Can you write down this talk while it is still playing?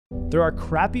There are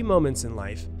crappy moments in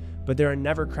life, but there are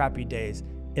never crappy days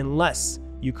unless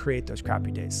you create those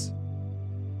crappy days.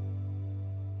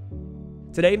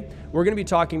 Today, we're going to be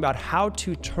talking about how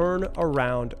to turn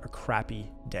around a crappy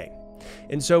day.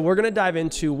 And so we're going to dive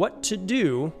into what to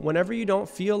do whenever you don't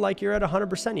feel like you're at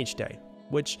 100% each day,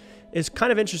 which is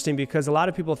kind of interesting because a lot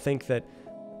of people think that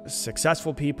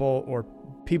successful people or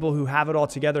people who have it all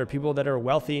together, people that are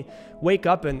wealthy, wake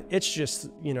up and it's just,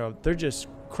 they're just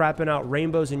crapping out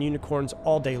rainbows and unicorns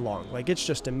all day long. Like it's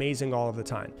just amazing all of the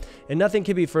time. And nothing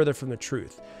can be further from the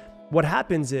truth. What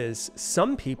happens is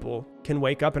some people can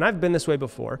wake up, and I've been this way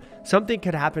before, something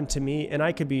could happen to me and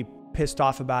I could be pissed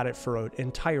off about it for an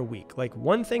entire week. Like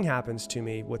one thing happens to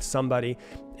me with somebody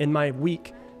and my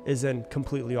week is then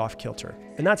completely off kilter.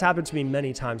 And that's happened to me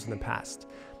many times in the past.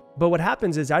 But what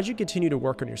happens is as you continue to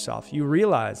work on yourself, you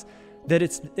realize that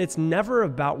it's never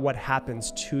about what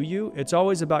happens to you. It's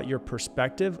always about your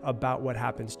perspective about what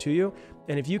happens to you.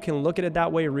 And if you can look at it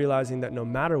that way, realizing that no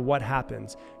matter what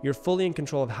happens, you're fully in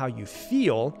control of how you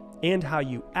feel and how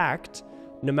you act,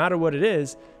 no matter what it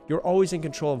is, you're always in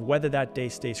control of whether that day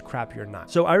stays crappy or not.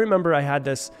 So I remember I had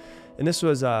this, and this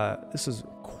was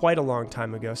quite a long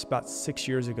time ago. It's about 5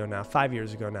 years ago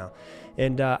now.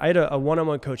 And I had a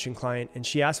one-on-one coaching client, and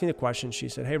she asked me the question. She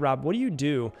said, "Hey, Rob, what do you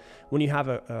do when you have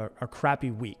a crappy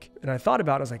week?" And I thought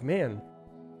about it. I was like, man,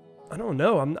 I don't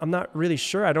know. I'm not really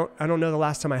sure. I don't know the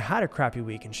last time I had a crappy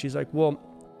week. And she's like, well,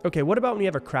 okay, what about when you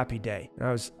have a crappy day? And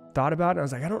I thought about it. And I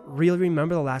was like, I don't really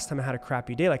remember the last time I had a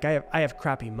crappy day. Like I have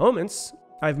crappy moments.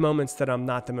 I have moments that I'm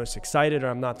not the most excited, or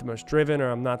I'm not the most driven, or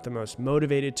I'm not the most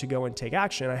motivated to go and take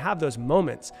action. I have those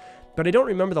moments, but I don't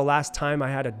remember the last time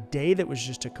I had a day that was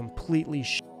just a completely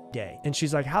day. And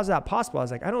she's like, how's that possible? I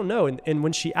was like, I don't know. And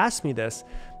when she asked me this,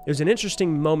 it was an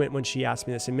interesting moment when she asked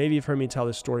me this, and maybe you've heard me tell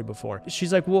this story before.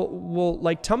 She's like, well,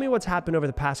 like, tell me what's happened over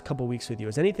the past couple of weeks with you.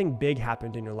 Has anything big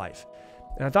happened in your life?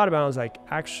 And I thought about it, I was like,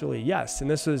 actually, yes.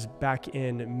 And this was back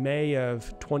in May of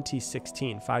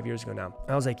 2016, 5 years ago now.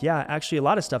 I was like, yeah, actually a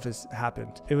lot of stuff has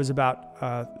happened. It was about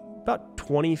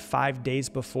 25 days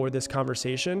before this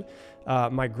conversation,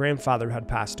 my grandfather had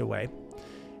passed away.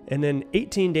 And then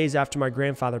 18 days after my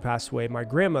grandfather passed away, my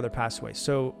grandmother passed away.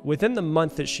 So within the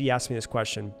month that she asked me this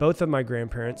question, both of my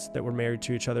grandparents that were married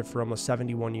to each other for almost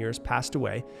 71 years passed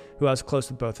away, who I was close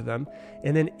with both of them.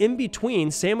 And then in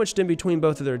between, sandwiched in between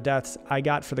both of their deaths, I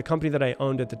got, for the company that I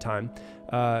owned at the time,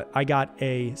 I got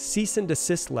a cease and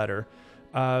desist letter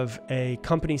of a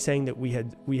company saying that we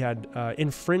had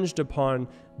infringed upon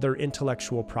their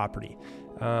intellectual property.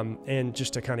 And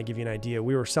just to kind of give you an idea,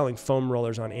 we were selling foam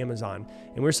rollers on Amazon,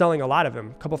 and we were selling a lot of them,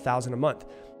 a couple thousand a month,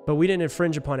 but we didn't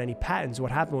infringe upon any patents.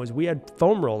 What happened was we had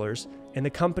foam rollers and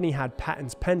the company had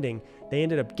patents pending. They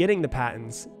ended up getting the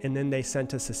patents, and then they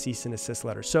sent us a cease and desist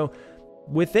letter. So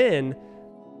within,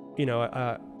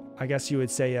 I guess you would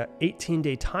say a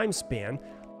 18-day time span,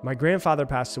 my grandfather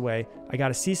passed away. I got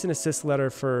a cease and desist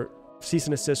letter for cease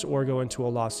and desist or go into a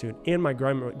lawsuit, and my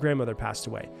grandmother passed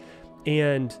away.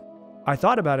 And I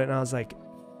thought about it and I was like,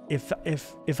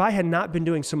 if I had not been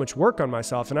doing so much work on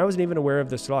myself, and I wasn't even aware of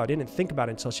this at all, I didn't think about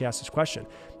it until she asked this question.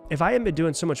 If I hadn't been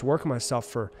doing so much work on myself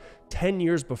for 10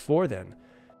 years before then,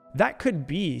 that could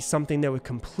be something that would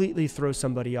completely throw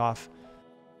somebody off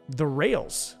the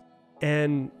rails.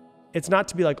 And it's not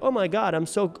to be like, oh my God, I'm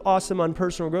so awesome on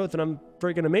personal growth and I'm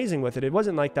freaking amazing with it. It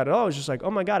wasn't like that at all. It was just like, oh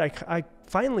my God, I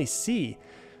finally see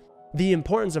the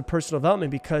importance of personal development,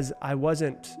 because I was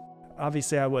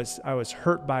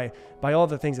hurt by all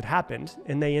the things that happened,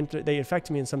 and they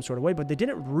affected me in some sort of way, but they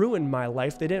didn't ruin my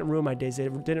life. They didn't ruin my days. They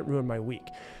didn't ruin my week.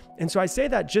 And so I say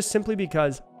that just simply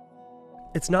because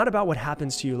it's not about what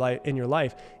happens to you in your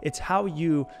life. It's how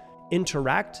you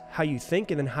interact, how you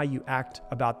think, and then how you act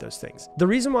about those things. The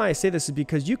reason why I say this is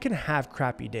because you can have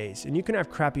crappy days and you can have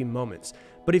crappy moments,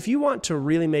 but if you want to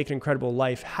really make an incredible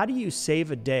life, how do you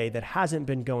save a day that hasn't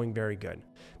been going very good,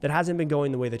 that hasn't been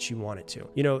going the way that you want it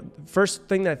to? First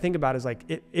thing that I think about is like,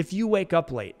 if you wake up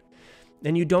late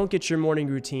and you don't get your morning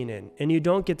routine in, and you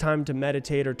don't get time to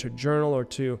meditate or to journal or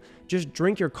to just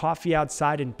drink your coffee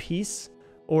outside in peace,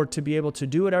 or to be able to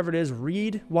do whatever it is,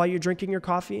 read while you're drinking your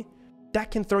coffee, that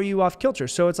can throw you off kilter.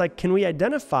 So it's like, can we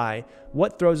identify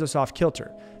what throws us off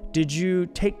kilter? Did you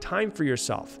take time for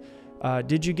yourself?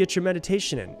 Did you get your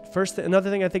meditation in? Another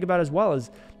thing I think about as well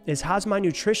is how's my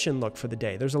nutrition look for the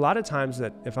day? There's a lot of times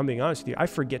that, if I'm being honest with you, I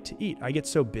forget to eat. I get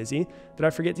so busy that I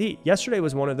forget to eat. Yesterday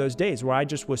was one of those days where I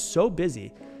just was so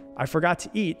busy, I forgot to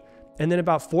eat. And then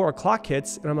about 4 o'clock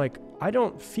hits and I'm like, I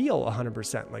don't feel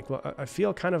 100%. Like, well, I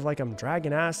feel kind of like I'm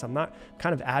dragging ass. I'm not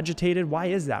kind of agitated. Why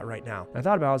is that right now? And I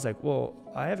thought about it. I was like, well,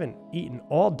 I haven't eaten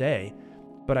all day,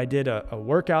 but I did a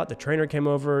workout. The trainer came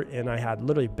over and I had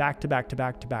literally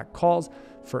back-to-back calls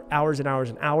for hours and hours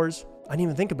and hours. I didn't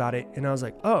even think about it. And I was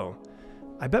like, oh,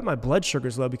 I bet my blood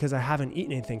sugar's low because I haven't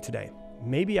eaten anything today.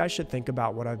 Maybe I should think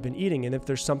about what I've been eating and if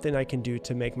there's something I can do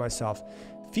to make myself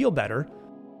feel better,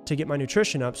 to get my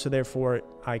nutrition up, so therefore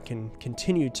I can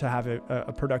continue to have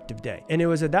a productive day. And it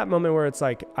was at that moment where it's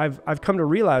like, I've come to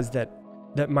realize that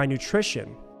my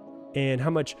nutrition and how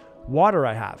much water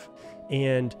I have,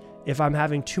 and if I'm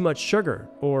having too much sugar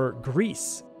or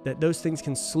grease, that those things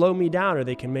can slow me down or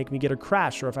they can make me get a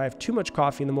crash, or if I have too much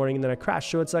coffee in the morning and then I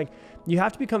crash. So it's like, you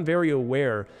have to become very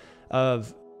aware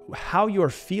of how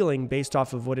you're feeling based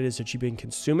off of what it is that you've been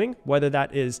consuming, whether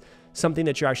that is something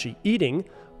that you're actually eating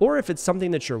or if it's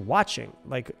something that you're watching.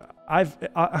 Like I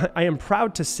am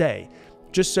proud to say,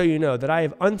 just so you know, that I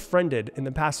have unfriended in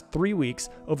the past 3 weeks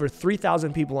over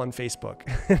 3,000 people on Facebook.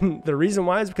 And the reason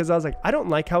why is because I was like, I don't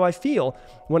like how I feel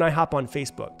when I hop on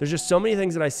Facebook. There's just so many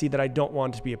things that I see that I don't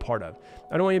want to be a part of.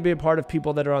 I don't want to be a part of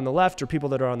people that are on the left or people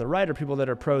that are on the right or people that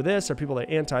are pro this or people that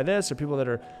are anti this or people that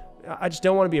are, I just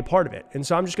don't want to be a part of it. And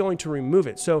so I'm just going to remove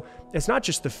it. So it's not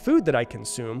just the food that I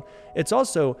consume, it's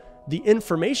also the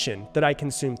information that I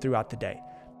consume throughout the day.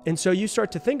 And so you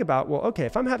start to think about, well, okay,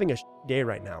 if I'm having a day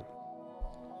right now,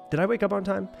 did I wake up on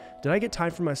time? Did I get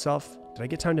time for myself? Did I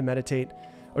get time to meditate?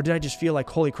 Or did I just feel like,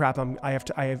 holy crap, I have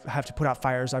to put out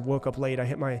fires. I've woke up late. I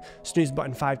hit my snooze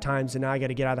button 5 times and now I got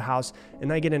to get out of the house, and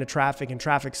then I get into traffic and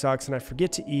traffic sucks and I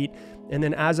forget to eat. And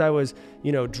then as I was,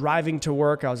 driving to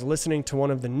work, I was listening to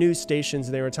one of the news stations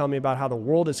and they were telling me about how the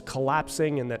world is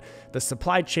collapsing and that the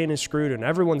supply chain is screwed and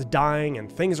everyone's dying and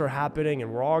things are happening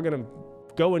and we're all going to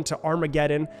go into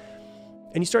Armageddon.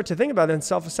 And you start to think about it and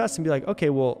self-assess and be like, okay,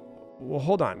 well,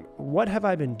 hold on. What have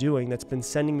I been doing that's been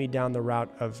sending me down the route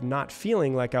of not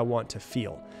feeling like I want to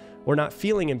feel, or not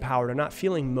feeling empowered, or not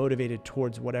feeling motivated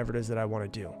towards whatever it is that I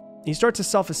want to do? And you start to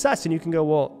self-assess and you can go,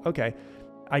 well, okay,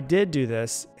 I did do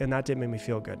this and that didn't make me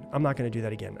feel good. I'm not going to do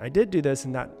that again. I did do this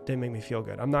and that didn't make me feel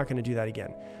good. I'm not going to do that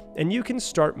again. And you can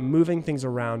start moving things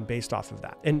around based off of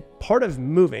that. And part of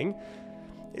moving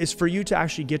is for you to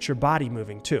actually get your body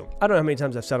moving too. I don't know how many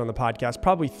times I've said on the podcast,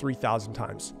 probably 3,000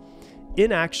 times.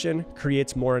 Inaction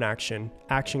creates more inaction.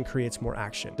 Action creates more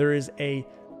action. There is a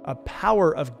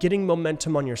power of getting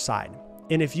momentum on your side.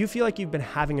 And if you feel like you've been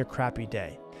having a crappy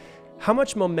day, how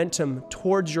much momentum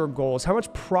towards your goals, how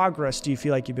much progress do you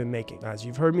feel like you've been making? As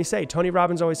you've heard me say, Tony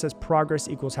Robbins always says progress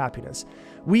equals happiness.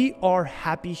 We are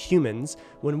happy humans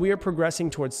when we are progressing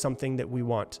towards something that we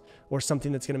want, or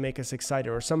something that's going to make us excited,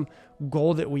 or some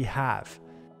goal that we have.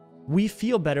 We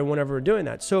feel better whenever we're doing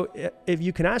that. So if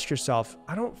you can ask yourself,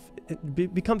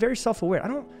 become very self-aware.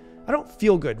 I don't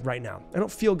feel good right now. I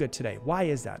don't feel good today. Why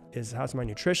is that? How's my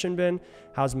nutrition been?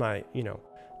 How's my,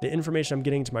 the information I'm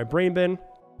getting to my brain been?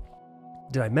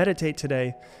 Did I meditate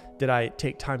today? Did I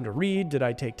take time to read? Did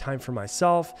I take time for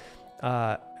myself?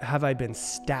 Have I been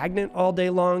stagnant all day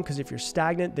long? Because if you're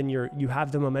stagnant, then you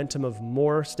have the momentum of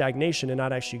more stagnation and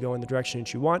not actually go in the direction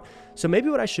that you want. So maybe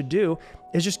what I should do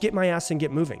is just get my ass and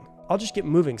get moving. I'll just get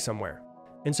moving somewhere.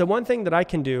 And so one thing that I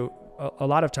can do a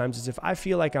lot of times is if I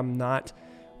feel like I'm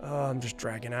just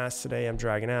dragging ass today, I'm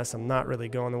not really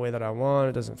going the way that I want,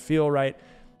 it doesn't feel right,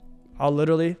 I'll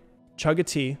literally chug a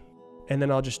tea and then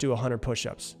I'll just do 100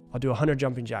 push-ups. I'll do 100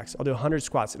 jumping jacks. I'll do 100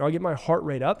 squats, and I'll get my heart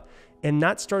rate up. And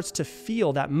that starts to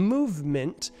feel, that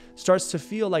movement starts to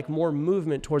feel like more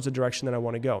movement towards the direction that I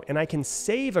want to go. And I can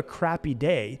save a crappy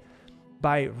day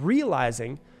by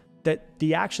realizing that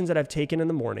the actions that I've taken in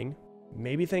the morning,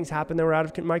 maybe things happened that were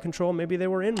out of my control, maybe they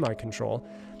were in my control,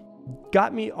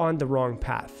 got me on the wrong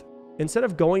path. Instead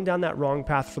of going down that wrong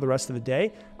path for the rest of the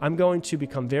day, I'm going to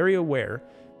become very aware.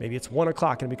 Maybe it's 1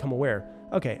 o'clock and I become aware.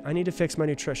 Okay, I need to fix my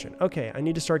nutrition. Okay, I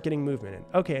need to start getting movement in.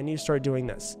 Okay, I need to start doing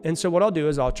this. And so what I'll do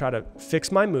is I'll try to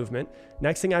fix my movement.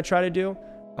 Next thing I try to do,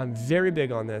 I'm very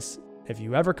big on this. If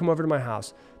you ever come over to my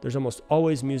house, there's almost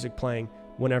always music playing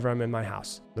whenever I'm in my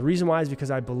house. The reason why is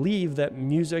because I believe that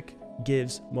music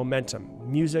gives momentum.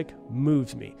 Music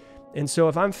moves me. And so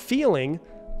if I'm feeling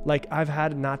like I've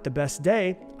had not the best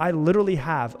day, I literally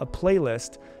have a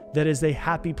playlist that is a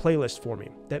happy playlist for me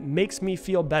that makes me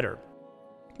feel better.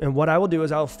 And what I will do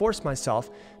is I'll force myself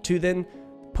to then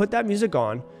put that music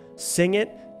on, sing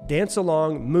it, dance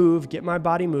along, move, get my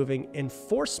body moving, and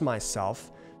force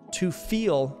myself to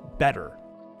feel better.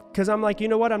 Because I'm like, you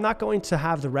know what? I'm not going to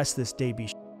have the rest of this day be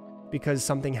because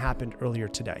something happened earlier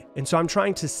today. And so I'm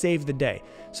trying to save the day.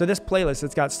 So this playlist,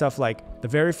 it's got stuff like the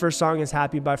very first song is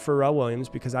Happy by Pharrell Williams,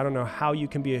 because I don't know how you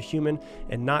can be a human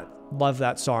and not love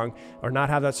that song or not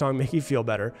have that song make you feel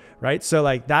better, right? So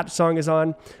like that song is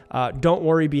on. Don't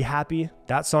Worry, Be Happy.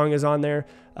 That song is on there.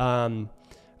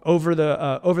 Over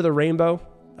the Rainbow.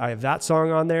 I have that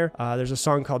song on there. There's a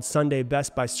song called Sunday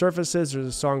Best by Surfaces. There's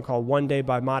a song called One Day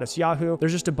by Modest Yahoo.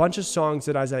 There's just a bunch of songs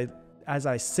that as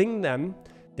I sing them,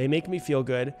 they make me feel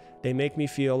good. They make me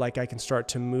feel like I can start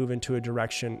to move into a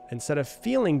direction. Instead of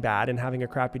feeling bad and having a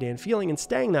crappy day and feeling and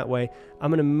staying that way,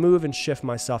 I'm going to move and shift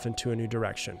myself into a new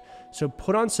direction. So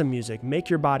put on some music, make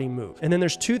your body move. And then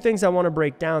there's two things I want to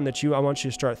break down that I want you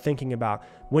to start thinking about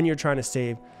when you're trying to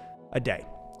save a day.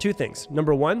 Two things.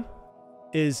 Number one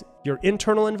is your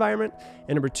internal environment,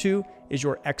 and number two is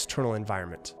your external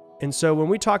environment. And so when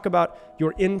we talk about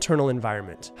your internal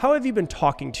environment, how have you been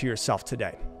talking to yourself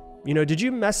today? Did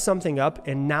you mess something up,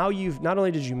 and now not only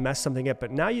did you mess something up,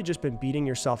 but now you've just been beating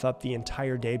yourself up the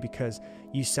entire day because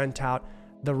you sent out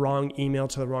the wrong email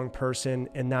to the wrong person,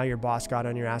 and now your boss got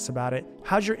on your ass about it?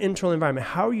 How's your internal environment?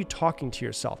 How are you talking to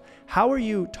yourself? How are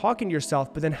you talking to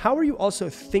yourself, but then how are you also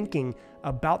thinking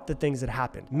about the things that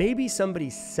happened? Maybe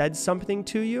somebody said something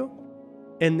to you,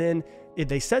 and then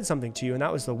they said something to you, and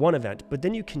that was the one event, but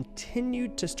then you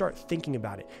continued to start thinking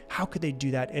about it. How could they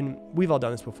do that? And we've all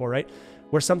done this before, right?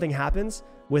 Where something happens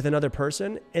with another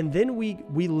person, and then we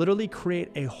literally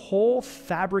create a whole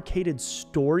fabricated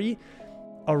story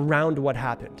around what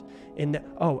happened. And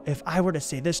if I were to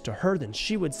say this to her, then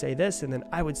she would say this, and then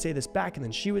I would say this back, and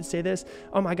then she would say this.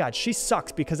 Oh my God, she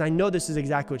sucks because I know this is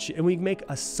exactly what and we make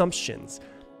assumptions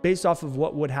based off of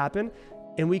what would happen.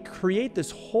 And we create this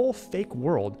whole fake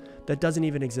world that doesn't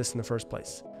even exist in the first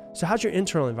place. So how's your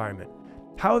internal environment?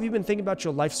 How have you been thinking about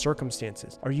your life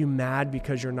circumstances? Are you mad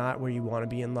because you're not where you want to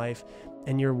be in life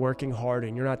and you're working hard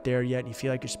and you're not there yet and you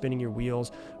feel like you're spinning your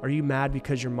wheels? Are you mad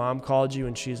because your mom called you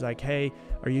and she's like, hey,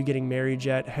 are you getting married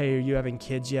yet? Hey, are you having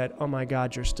kids yet? Oh my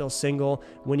God, you're still single.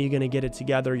 When are you going to get it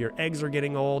together? Your eggs are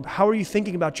getting old. How are you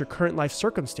thinking about your current life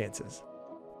circumstances?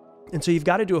 And so you've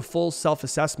got to do a full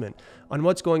self-assessment on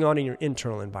what's going on in your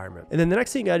internal environment. And then the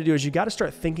next thing you got to do is you got to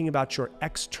start thinking about your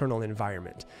external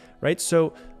environment, right?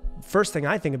 So first thing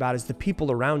I think about is the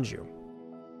people around you.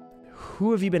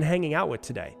 Who have you been hanging out with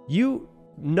today? You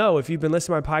know, if you've been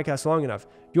listening to my podcast long enough,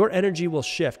 your energy will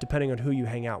shift depending on who you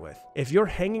hang out with. If you're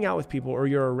hanging out with people or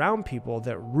you're around people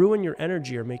that ruin your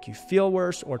energy or make you feel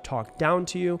worse or talk down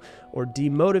to you or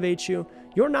demotivate you,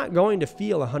 you're not going to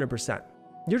feel 100%.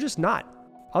 You're just not.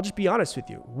 I'll just be honest with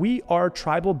you. We are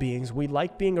tribal beings. We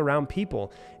like being around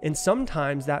people. And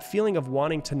sometimes that feeling of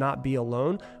wanting to not be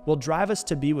alone will drive us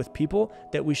to be with people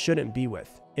that we shouldn't be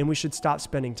with and we should stop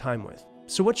spending time with.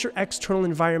 So what's your external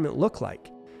environment look like?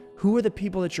 Who are the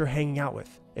people that you're hanging out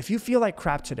with? If you feel like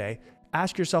crap today,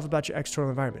 ask yourself about your external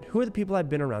environment. Who are the people I've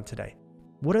been around today?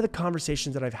 What are the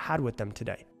conversations that I've had with them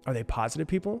today? Are they positive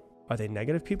people? Are they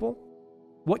negative people?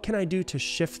 What can I do to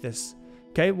shift this?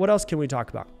 Okay, what else can we talk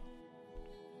about?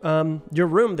 Your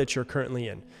room that you're currently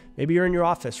in. Maybe you're in your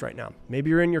office right now. Maybe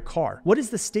you're in your car. What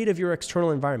is the state of your external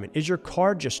environment? Is your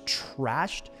car just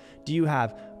trashed? Do you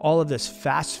have all of this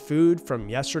fast food from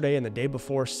yesterday and the day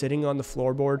before sitting on the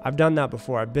floorboard? I've done that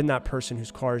before. I've been that person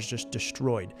whose car is just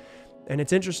destroyed. And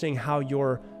it's interesting how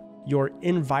your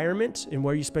environment and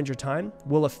where you spend your time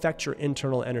will affect your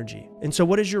internal energy. And so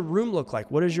what does your room look like?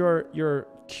 What does your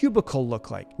cubicle look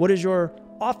like? What does your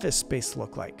office space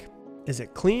look like? Is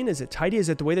it clean? Is it tidy? Is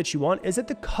it the way that you want? Is it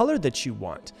the color that you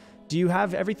want? Do you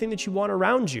have everything that you want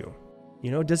around you?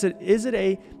 Is it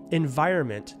a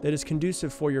environment that is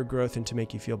conducive for your growth and to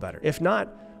make you feel better? If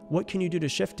not, what can you do to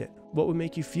shift it? What would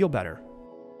make you feel better?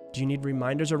 Do you need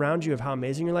reminders around you of how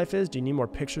amazing your life is? Do you need more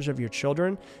pictures of your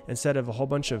children instead of a whole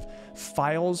bunch of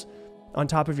files on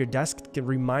top of your desk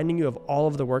reminding you of all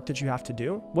of the work that you have to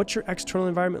do? What's your external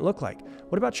environment look like?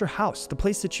 What about your house, the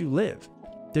place that you live?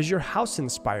 Does your house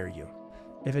inspire you?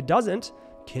 If it doesn't,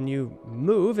 can you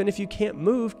move? And if you can't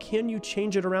move, can you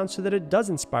change it around so that it does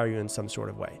inspire you in some sort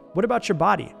of way? What about your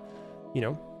body?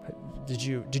 Did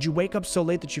you wake up so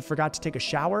late that you forgot to take a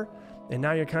shower? And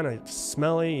now you're kind of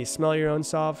smelly, you smell your own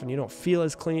self and you don't feel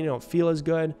as clean, you don't feel as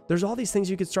good. There's all these things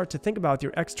you could start to think about with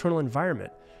your external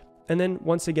environment. And then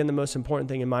once again, the most important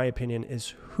thing in my opinion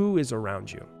is who is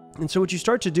around you. And so what you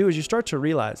start to do is you start to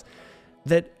realize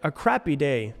that a crappy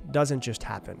day doesn't just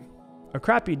happen. A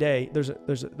crappy day,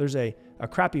 there's a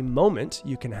crappy moment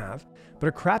you can have, but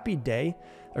a crappy day,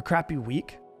 a crappy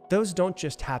week, those don't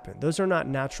just happen. Those are not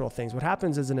natural things. What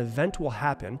happens is an event will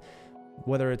happen,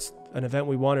 whether it's an event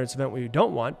we want or it's an event we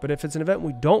don't want, but if it's an event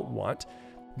we don't want,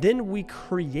 then we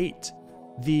create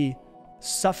the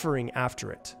suffering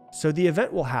after it. So the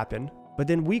event will happen, but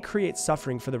then we create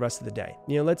suffering for the rest of the day.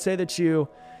 Let's say that you're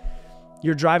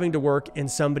driving to work and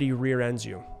somebody rear ends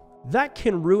you. That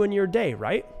can ruin your day,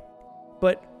 right?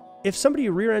 But if somebody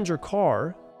rear ends your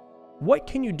car, what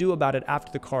can you do about it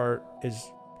after the car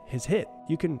is is hit.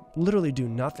 You can literally do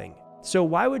nothing. So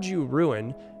why would you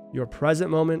ruin your present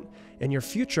moment and your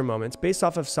future moments based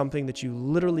off of something that you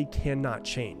literally cannot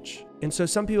change? And so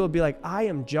some people will be like, I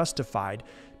am justified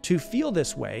to feel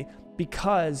this way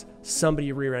because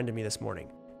somebody rear-ended me this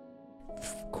morning.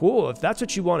 Cool. If that's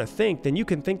what you want to think, then you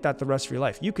can think that the rest of your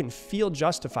life. You can feel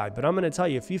justified. But I'm going to tell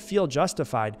you, if you feel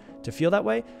justified to feel that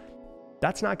way,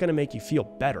 that's not going to make you feel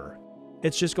better.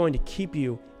 It's just going to keep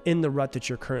you in the rut that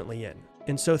you're currently in.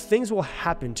 And so things will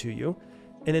happen to you,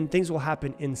 and then things will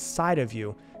happen inside of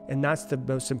you. And that's the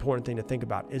most important thing to think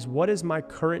about, is what is my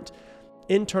current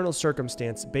internal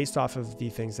circumstance based off of the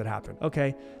things that happen.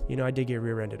 Okay, I did get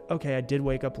rear-ended. Okay, I did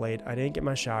wake up late. I didn't get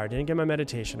my shower. I didn't get my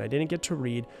meditation. I didn't get to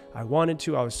read. I wanted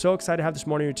to. I was so excited to have this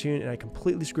morning routine, and I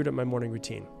completely screwed up my morning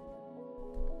routine.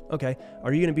 Okay,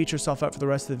 are you going to beat yourself up for the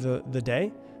rest of the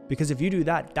day? Because if you do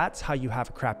that, that's how you have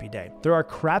a crappy day. There are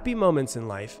crappy moments in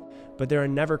life, but there are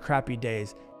never crappy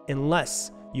days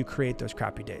unless you create those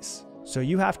crappy days. So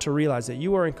you have to realize that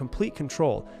you are in complete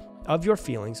control of your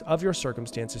feelings, of your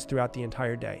circumstances throughout the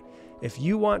entire day. If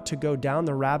you want to go down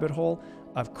the rabbit hole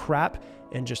of crap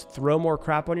and just throw more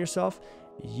crap on yourself,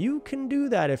 you can do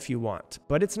that if you want,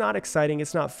 but it's not exciting.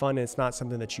 It's not fun. And it's not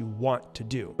something that you want to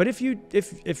do. But if you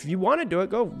want to do it,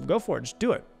 go for it. Just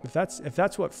do it. If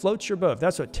that's what floats your boat, if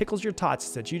that's what tickles your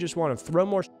tots, that you just want to throw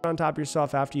more shit on top of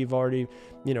yourself after you've already,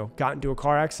 gotten into a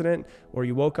car accident or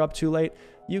you woke up too late,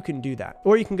 you can do that.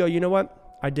 Or you can go, you know what?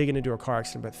 I did get into a car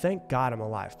accident, but thank God I'm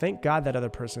alive. Thank God that other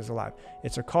person is alive.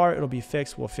 It's a car. It'll be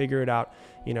fixed. We'll figure it out.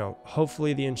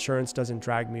 Hopefully the insurance doesn't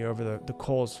drag me over the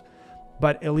coals,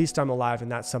 but at least I'm alive,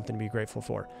 and that's something to be grateful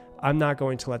for. I'm not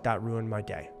going to let that ruin my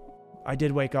day. I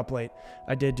did wake up late.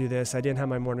 I did do this. I didn't have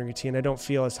my morning routine. I don't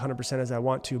feel as 100% as I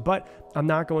want to, but I'm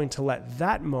not going to let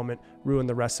that moment ruin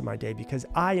the rest of my day, because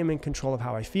I am in control of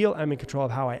how I feel. I'm in control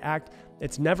of how I act.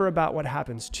 It's never about what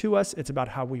happens to us. It's about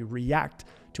how we react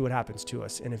to what happens to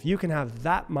us. And if you can have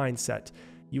that mindset,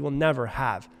 you will never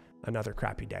have another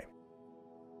crappy day.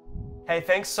 Hey,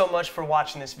 thanks so much for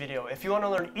watching this video. If you want to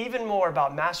learn even more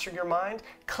about mastering your mind,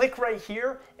 click right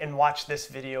here and watch this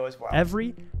video as well.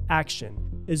 Every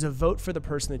action is a vote for the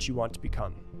person that you want to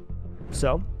become.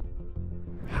 So,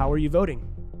 how are you voting?